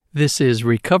This is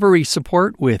Recovery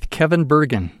Support with Kevin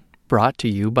Bergen, brought to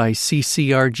you by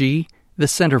CCRG, the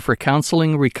Center for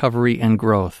Counseling, Recovery, and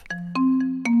Growth.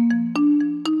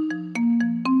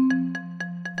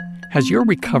 Has your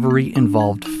recovery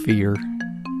involved fear?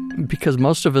 Because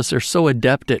most of us are so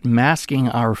adept at masking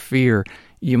our fear,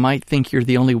 you might think you're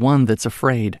the only one that's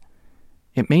afraid.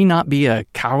 It may not be a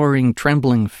cowering,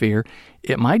 trembling fear.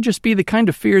 It might just be the kind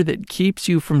of fear that keeps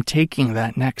you from taking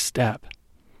that next step.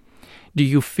 Do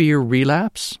you fear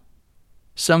relapse?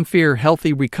 Some fear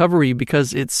healthy recovery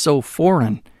because it's so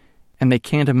foreign, and they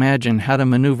can't imagine how to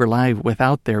maneuver life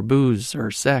without their booze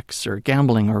or sex or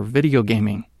gambling or video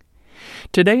gaming.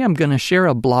 Today I'm going to share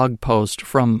a blog post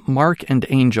from Mark and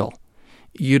Angel.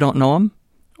 You don't know them?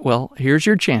 Well, here's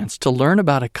your chance to learn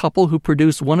about a couple who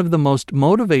produce one of the most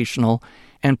motivational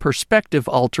and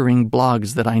perspective-altering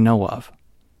blogs that I know of.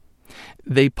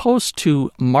 They post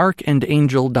to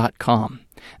markandangel.com.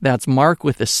 That's Mark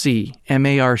with a C,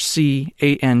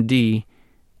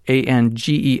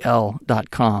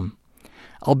 MarkandAngel.com.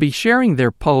 I'll be sharing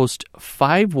their post,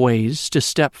 5 Ways to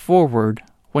Step Forward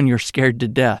When You're Scared to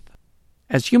Death.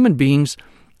 As human beings,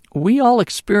 we all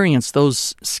experience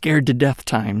those scared-to-death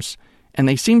times, and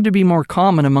they seem to be more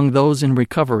common among those in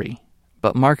recovery,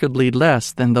 but markedly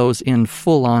less than those in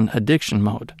full-on addiction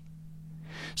mode.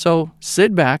 So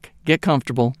sit back, get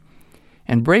comfortable,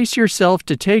 and brace yourself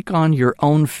to take on your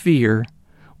own fear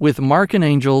with Mark and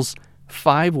Angel's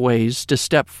 5 Ways to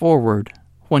Step Forward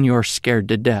When You're Scared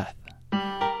to Death.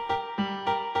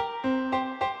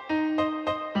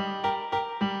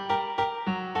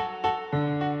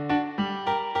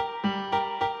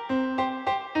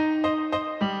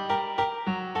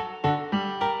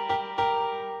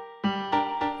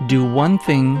 Do one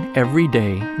thing every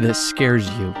day that scares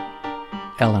you.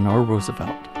 Eleanor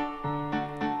Roosevelt.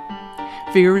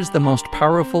 Fear is the most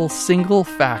powerful single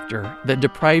factor that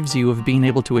deprives you of being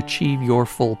able to achieve your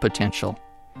full potential.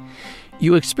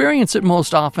 You experience it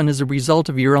most often as a result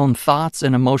of your own thoughts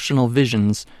and emotional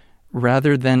visions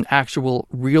rather than actual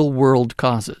real-world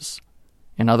causes.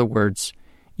 In other words,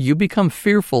 you become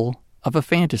fearful of a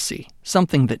fantasy,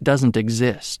 something that doesn't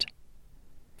exist.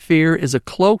 Fear is a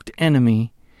cloaked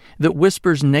enemy that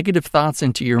whispers negative thoughts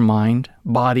into your mind,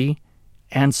 body,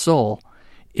 and soul.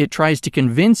 It tries to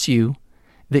convince you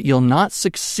that you'll not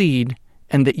succeed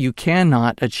and that you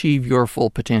cannot achieve your full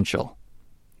potential.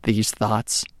 These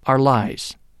thoughts are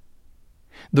lies.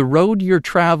 The road you're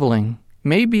traveling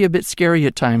may be a bit scary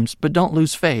at times, but don't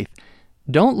lose faith.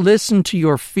 Don't listen to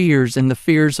your fears and the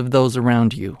fears of those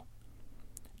around you.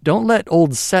 Don't let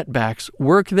old setbacks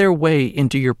work their way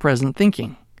into your present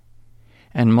thinking.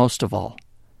 And most of all,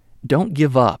 don't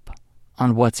give up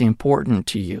on what's important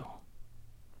to you.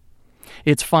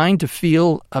 It's fine to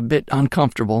feel a bit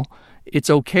uncomfortable. It's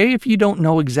okay if you don't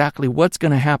know exactly what's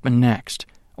going to happen next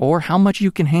or how much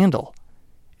you can handle.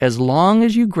 As long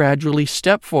as you gradually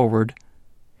step forward,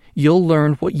 you'll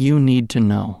learn what you need to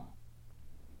know.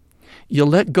 You'll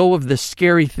let go of the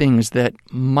scary things that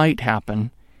might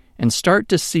happen and start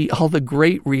to see all the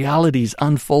great realities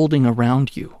unfolding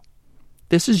around you.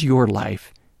 This is your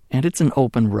life, and it's an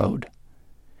open road.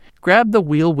 Grab the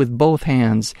wheel with both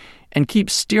hands and keep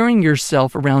steering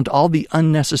yourself around all the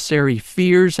unnecessary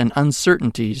fears and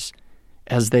uncertainties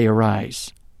as they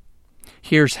arise.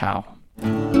 Here's how.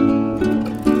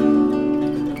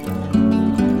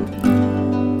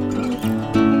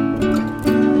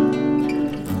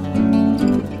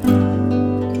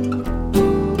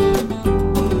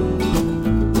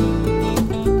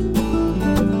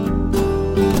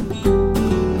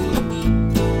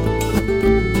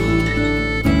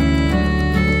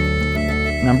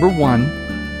 Number 1,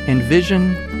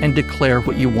 envision and declare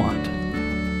what you want.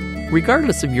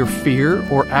 Regardless of your fear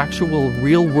or actual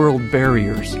real-world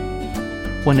barriers,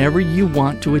 whenever you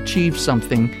want to achieve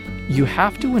something, you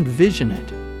have to envision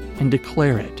it and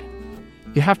declare it.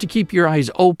 You have to keep your eyes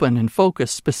open and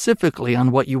focus specifically on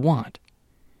what you want.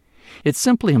 It's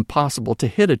simply impossible to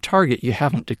hit a target you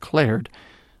haven't declared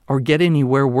or get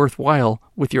anywhere worthwhile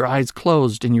with your eyes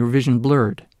closed and your vision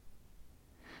blurred.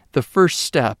 The first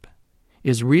step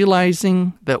is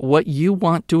realizing that what you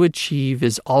want to achieve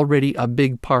is already a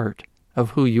big part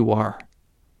of who you are.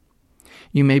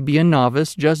 You may be a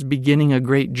novice just beginning a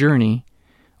great journey,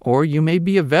 or you may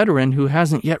be a veteran who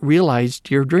hasn't yet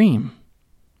realized your dream.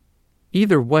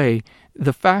 Either way,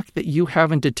 the fact that you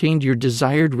haven't attained your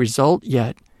desired result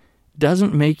yet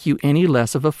doesn't make you any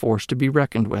less of a force to be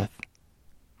reckoned with.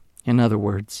 In other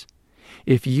words,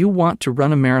 if you want to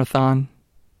run a marathon,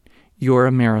 you're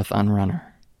a marathon runner.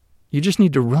 You just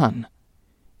need to run.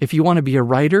 If you want to be a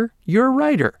writer, you're a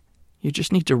writer. You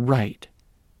just need to write.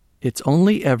 It's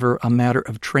only ever a matter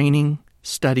of training,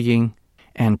 studying,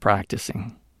 and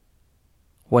practicing.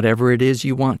 Whatever it is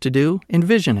you want to do,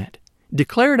 envision it.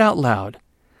 Declare it out loud.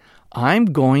 I'm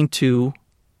going to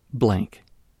blank.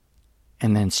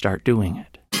 And then start doing it.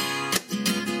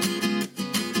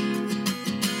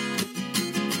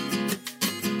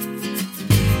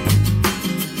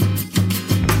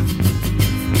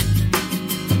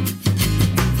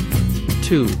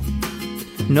 Two,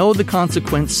 know the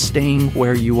consequence staying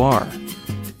where you are.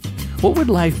 What would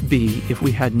life be if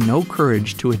we had no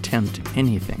courage to attempt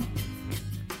anything?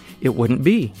 It wouldn't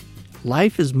be.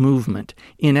 Life is movement.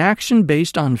 Inaction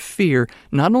based on fear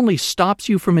not only stops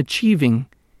you from achieving,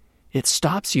 it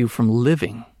stops you from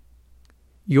living.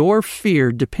 Your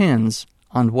fear depends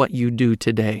on what you do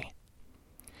today.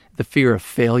 The fear of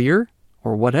failure,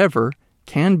 or whatever,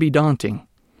 can be daunting.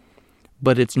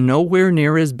 But it's nowhere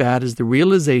near as bad as the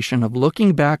realization of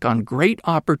looking back on great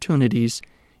opportunities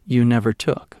you never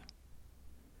took.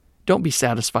 Don't be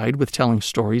satisfied with telling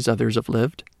stories others have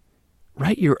lived.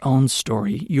 Write your own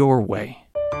story your way.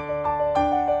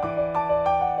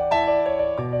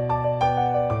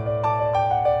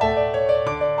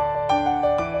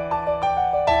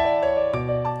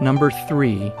 Number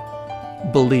 3,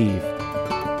 believe.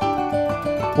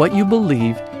 What you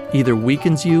believe either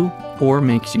weakens you or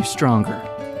makes you stronger.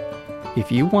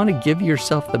 If you want to give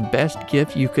yourself the best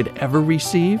gift you could ever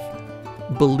receive,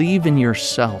 believe in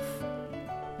yourself.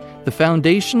 The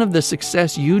foundation of the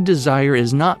success you desire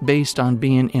is not based on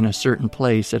being in a certain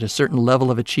place at a certain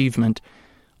level of achievement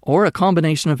or a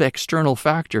combination of external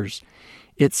factors.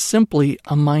 It's simply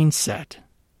a mindset.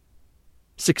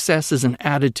 Success is an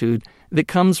attitude that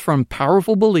comes from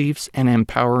powerful beliefs and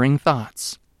empowering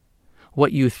thoughts.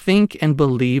 What you think and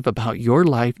believe about your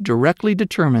life directly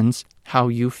determines how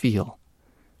you feel,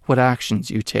 what actions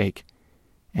you take,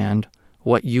 and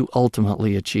what you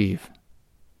ultimately achieve.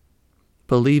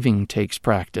 Believing takes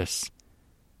practice,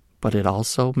 but it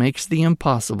also makes the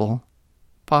impossible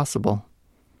possible.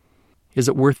 Is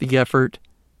it worth the effort?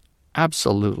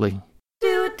 Absolutely.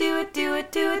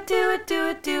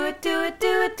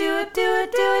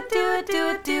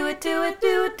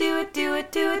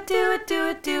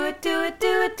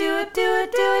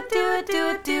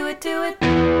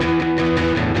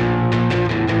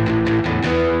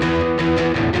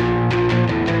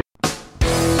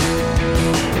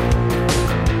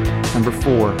 Number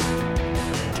 4,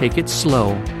 take it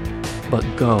slow, but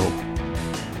go.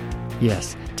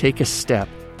 Yes, take a step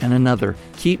and another.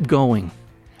 Keep going.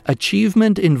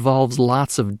 Achievement involves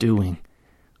lots of doing.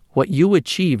 What you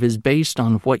achieve is based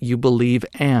on what you believe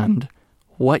and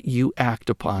what you act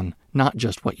upon, not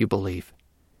just what you believe.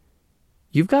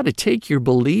 You've got to take your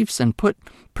beliefs and put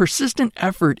persistent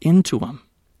effort into them.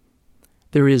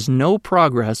 There is no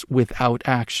progress without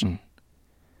action.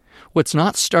 What's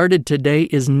not started today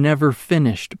is never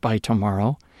finished by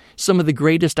tomorrow. Some of the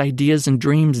greatest ideas and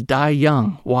dreams die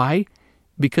young. Why?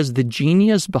 Because the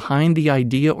genius behind the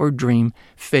idea or dream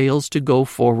fails to go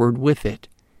forward with it.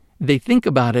 They think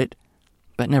about it,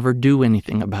 but never do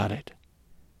anything about it.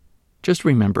 Just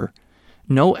remember,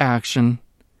 no action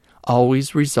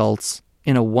always results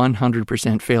in a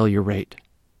 100% failure rate.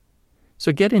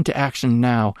 So get into action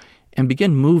now and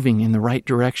begin moving in the right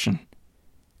direction.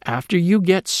 After you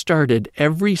get started,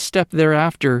 every step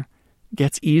thereafter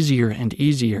gets easier and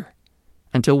easier,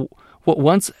 until what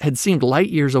once had seemed light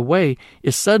years away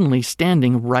is suddenly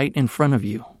standing right in front of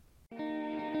you.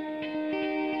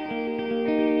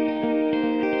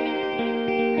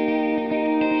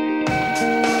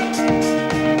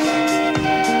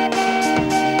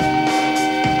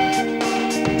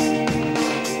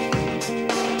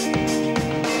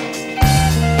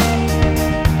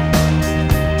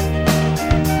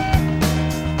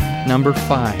 Number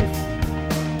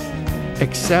 5,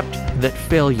 accept that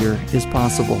failure is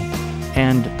possible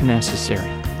and necessary.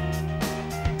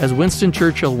 As Winston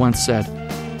Churchill once said,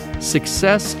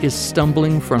 success is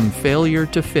stumbling from failure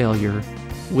to failure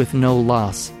with no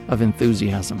loss of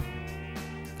enthusiasm.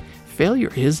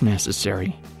 Failure is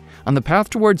necessary. On the path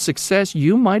towards success,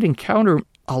 you might encounter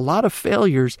a lot of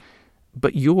failures,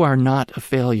 but you are not a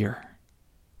failure.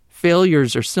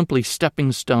 Failures are simply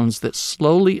stepping stones that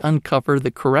slowly uncover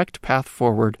the correct path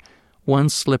forward, one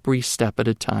slippery step at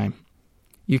a time.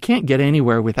 You can't get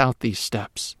anywhere without these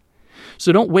steps.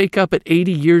 So don't wake up at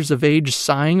 80 years of age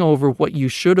sighing over what you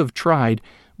should have tried,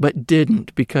 but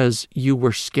didn't because you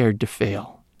were scared to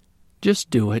fail. Just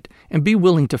do it and be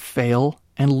willing to fail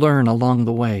and learn along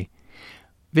the way.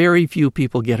 Very few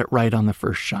people get it right on the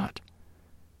first shot.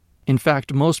 In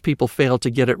fact, most people fail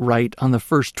to get it right on the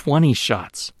first 20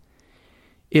 shots.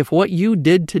 If what you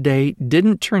did today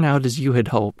didn't turn out as you had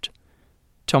hoped,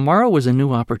 tomorrow is a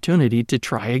new opportunity to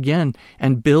try again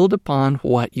and build upon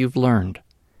what you've learned.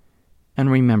 And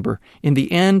remember, in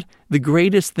the end, the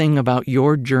greatest thing about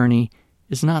your journey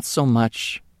is not so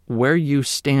much where you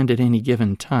stand at any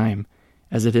given time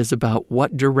as it is about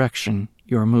what direction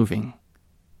you're moving.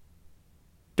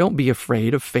 Don't be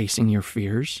afraid of facing your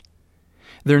fears.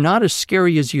 They're not as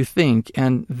scary as you think,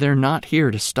 and they're not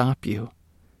here to stop you.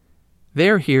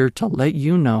 They're here to let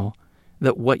you know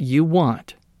that what you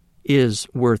want is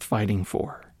worth fighting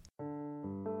for.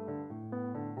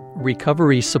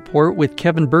 Recovery Support with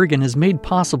Kevin Burgin is made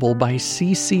possible by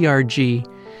CCRG,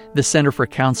 the Center for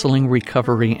Counseling,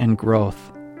 Recovery, and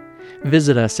Growth.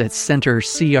 Visit us at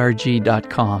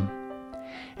centercrg.com.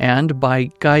 And by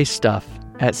Guy Stuff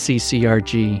at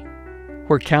CCRG,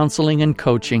 where counseling and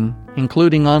coaching,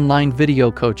 including online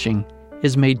video coaching,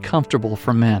 is made comfortable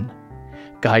for men.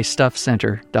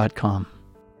 GuyStuffCenter.com.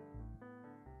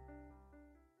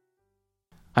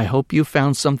 I hope you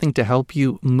found something to help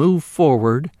you move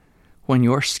forward when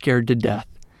you're scared to death.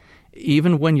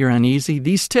 Even when you're uneasy,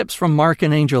 these tips from Mark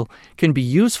and Angel can be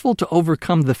useful to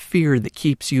overcome the fear that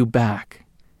keeps you back.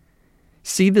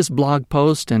 See this blog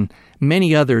post and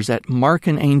many others at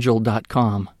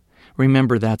markandangel.com.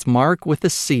 Remember, that's Mark with a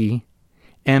C,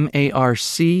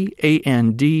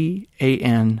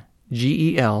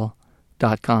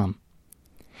 MarkandAngel.com.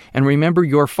 And remember,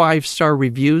 your 5-star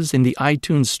reviews in the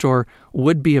iTunes store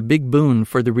would be a big boon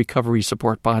for the Recovery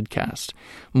Support Podcast.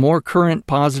 More current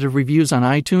positive reviews on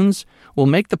iTunes will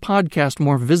make the podcast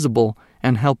more visible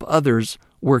and help others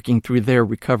working through their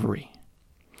recovery.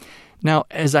 Now,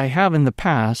 as I have in the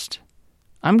past,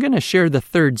 I'm going to share the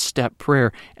third step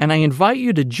prayer, and I invite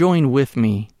you to join with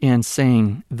me in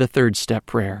saying the third step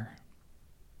prayer.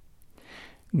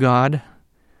 God,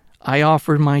 I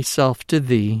offer myself to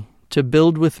Thee to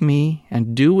build with me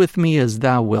and do with me as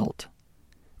Thou wilt.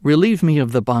 Relieve me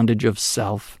of the bondage of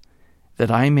self,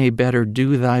 that I may better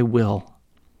do Thy will.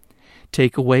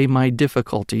 Take away my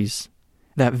difficulties,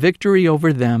 that victory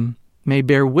over them may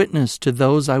bear witness to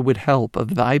those I would help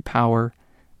of Thy power,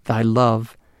 Thy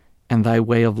love, and Thy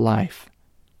way of life.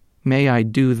 May I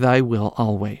do Thy will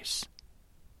always.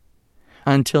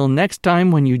 Until next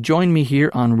time when you join me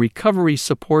here on Recovery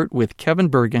Support with Kevin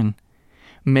Burgin,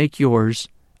 make yours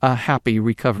a happy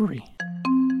recovery.